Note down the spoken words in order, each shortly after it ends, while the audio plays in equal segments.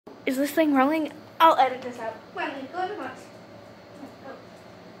Is this thing rolling? I'll edit this out. Come on, go in the box. Go.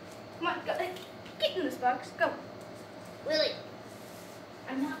 Come on, go. Get in this box. Go. Lily.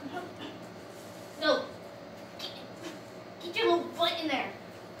 I'm not. Go. Get your little butt in there.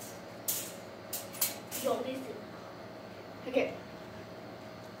 Yo, listen. Okay.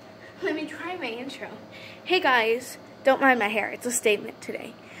 Let me try my intro. Hey guys, don't mind my hair. It's a statement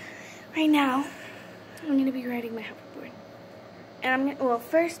today. Right now, I'm going to be riding my hoverboard. And I'm going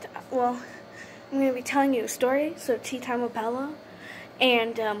to be telling you a story, so tea time with Bella,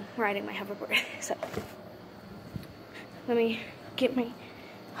 and riding my hoverboard. So, let me get my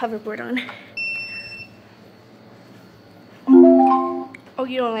hoverboard on. Oh,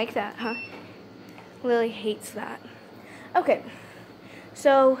 you don't like that, huh? Lily hates that. Okay,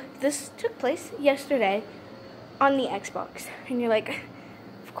 so this took place yesterday on the Xbox, and you're like,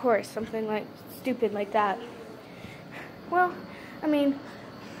 of course, something like stupid like that. Well, I mean,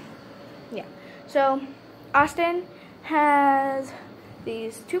 yeah. So, Austin has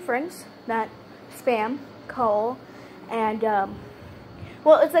these two friends that spam, call, and,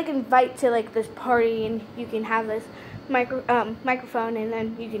 well, it's like invite to, like, this party, and you can have this microphone, and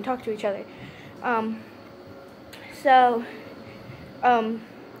then you can talk to each other. I'm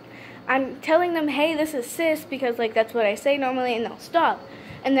telling them, hey, this is sis, because, like, that's what I say normally, and they'll stop.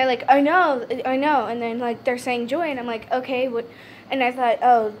 And they're like, I know, and then, like, they're saying joy, and I'm like, okay, what? And I thought,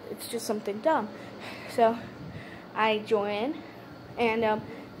 oh, it's just something dumb. So I join, and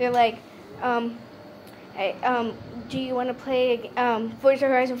they're like, hey, do you want to play Forza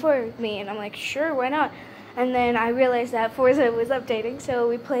Horizon 4 with me? And I'm like, sure, why not? And then I realized that Forza was updating, so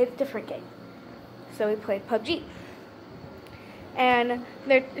we played a different game. So we played PUBG. And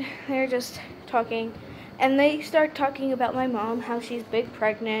they're just talking, and they start talking about my mom, how she's big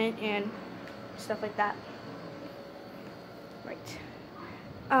pregnant, and stuff like that. Right.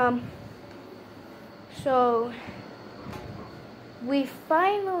 So we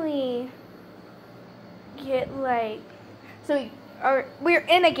finally get, like, we're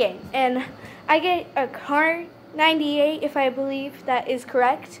in a game, and I get a car 98, if I believe that is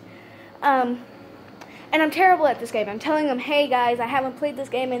correct. And I'm terrible at this game. I'm telling them, hey guys, I haven't played this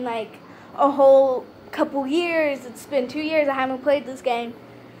game in like a whole couple years. It's been 2 years I haven't played this game.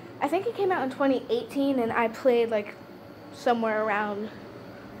 I think it came out in 2018, and I played like somewhere around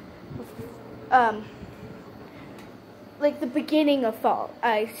like the beginning of fall.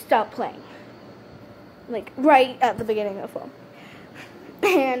 I stopped playing. Like right at the beginning of fall.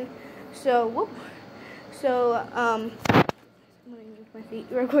 And so, whoop. So, I'm gonna move my feet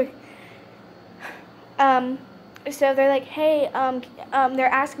real quick. So they're like, hey, they're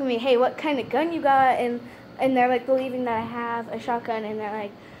asking me, hey, what kind of gun you got? And they're like believing that I have a shotgun, and they're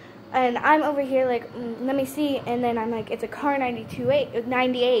like, and I'm over here like, let me see. And then I'm like, it's a car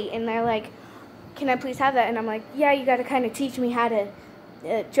 98, and they're like, can I please have that? And I'm like, yeah, you got to kind of teach me how to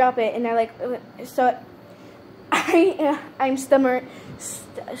drop it. And they're like, so I'm stuttering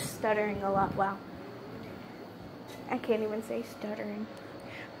a lot. Wow. I can't even say stuttering.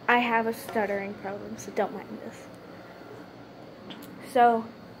 I have a stuttering problem, so don't mind this. So,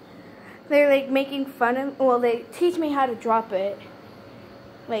 they're like making fun of, well, they teach me how to drop it.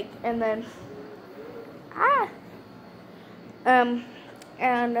 Like, and then,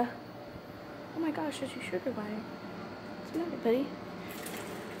 and, oh my gosh, there's your sugar glider. What's the matter, buddy?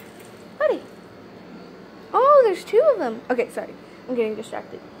 Buddy! Oh, there's two of them. Okay, sorry. I'm getting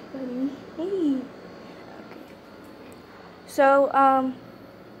distracted. Buddy, hey. Okay. So,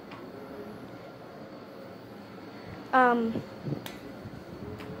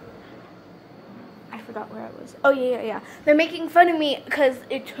 I forgot where I was. Oh, yeah. They're making fun of me because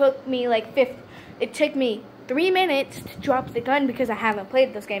it took me like 3 minutes to drop the gun because I haven't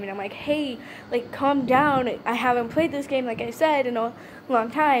played this game. And I'm like, hey, like, calm down. I haven't played this game, like I said, in a long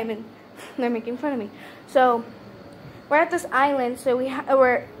time. And they're making fun of me. So, we're at this island, so we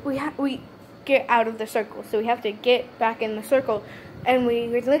get out of the circle. So we have to get back in the circle. And we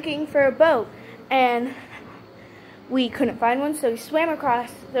were looking for a boat. And we couldn't find one, so we swam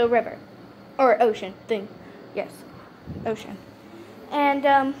across the river. Or ocean thing. Yes. Ocean.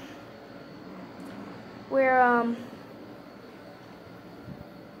 And,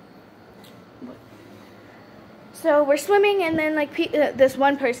 so we're swimming, and then, like, this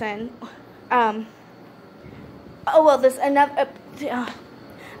one person, this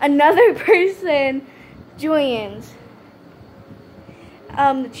another person joins,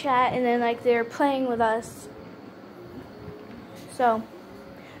 the chat, and then, like, they're playing with us. So,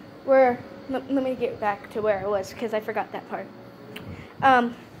 let me get back to where I was, because I forgot that part.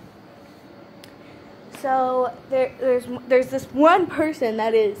 So, there's this one person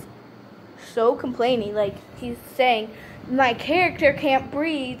that is so complaining. Like, he's saying, my character can't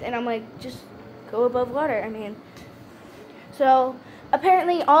breathe, and I'm like, just go above water. I mean, so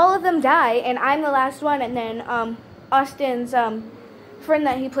apparently all of them die, and I'm the last one, and then Austin's friend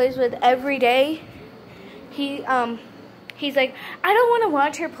that he plays with every day, he's like, I don't want to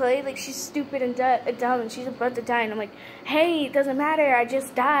watch her play, like, she's stupid and dumb, and she's about to die, and I'm like, hey, it doesn't matter, I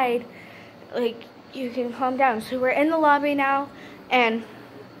just died, like, you can calm down. So we're in the lobby now, and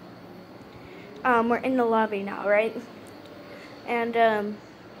we're in the lobby now, right? And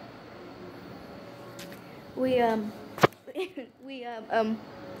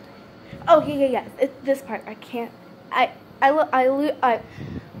oh yeah. This part I can't.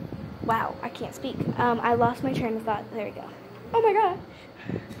 Wow, I can't speak. I lost my train of thought. There we go. Oh my god.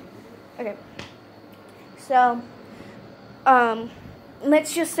 Okay. So,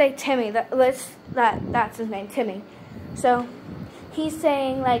 let's just say Timmy. That's his name, Timmy. So, he's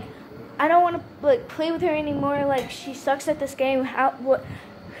saying, like, I don't want to, like, play with her anymore. Like, she sucks at this game.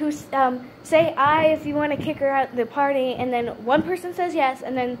 Say I if you want to kick her out of the party. And then one person says yes,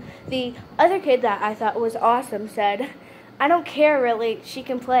 and then the other kid that I thought was awesome said, I don't care really, she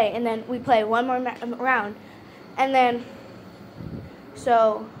can play. And then we play one more round. And then,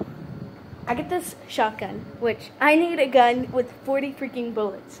 so, I get this shotgun, which I need a gun with 40 freaking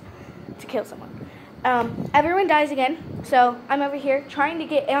bullets to kill someone. Everyone dies again, so I'm over here trying to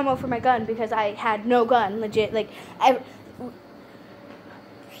get ammo for my gun because I had no gun, legit. Like, I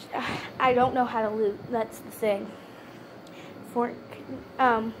don't know how to loot, that's the thing.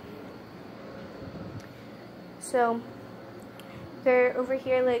 So, they're over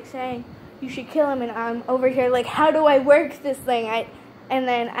here, like, saying, you should kill him, and I'm over here, like, how do I work this thing? And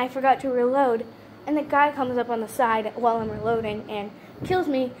then I forgot to reload, and the guy comes up on the side while I'm reloading and kills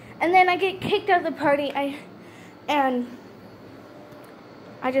me, and then I get kicked out of the party. I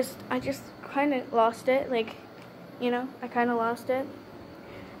just kind of lost it, like, you know, I kind of lost it.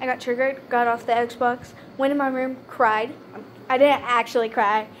 I got triggered, got off the Xbox, went in my room, cried. I didn't actually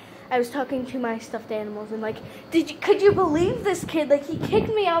cry. I was talking to my stuffed animals and like, could you believe this kid? Like, he kicked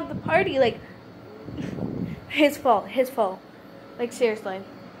me out of the party. Like, his fault. Like, seriously.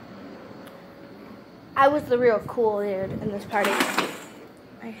 I was the real cool dude in this party.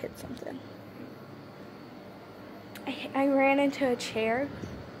 I hit something. I ran into a chair.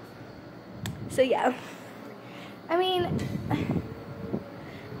 So, yeah. I mean,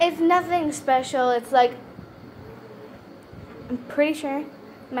 it's nothing special. It's like, I'm pretty sure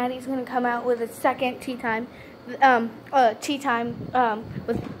Maddie's gonna come out with a second tea time with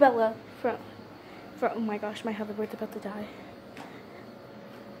Bella from oh my gosh, my hoverboard's about to die.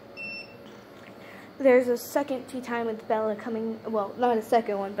 There's a second tea time with Bella coming, well, not a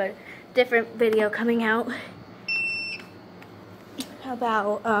second one, but different video coming out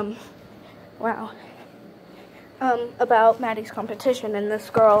about about Maddie's competition and this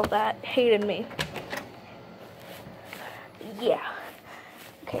girl that hated me. Yeah.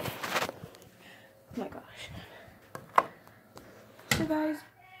 Okay. Oh my gosh. So guys,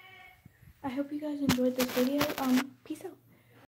 I hope you guys enjoyed this video. Peace out.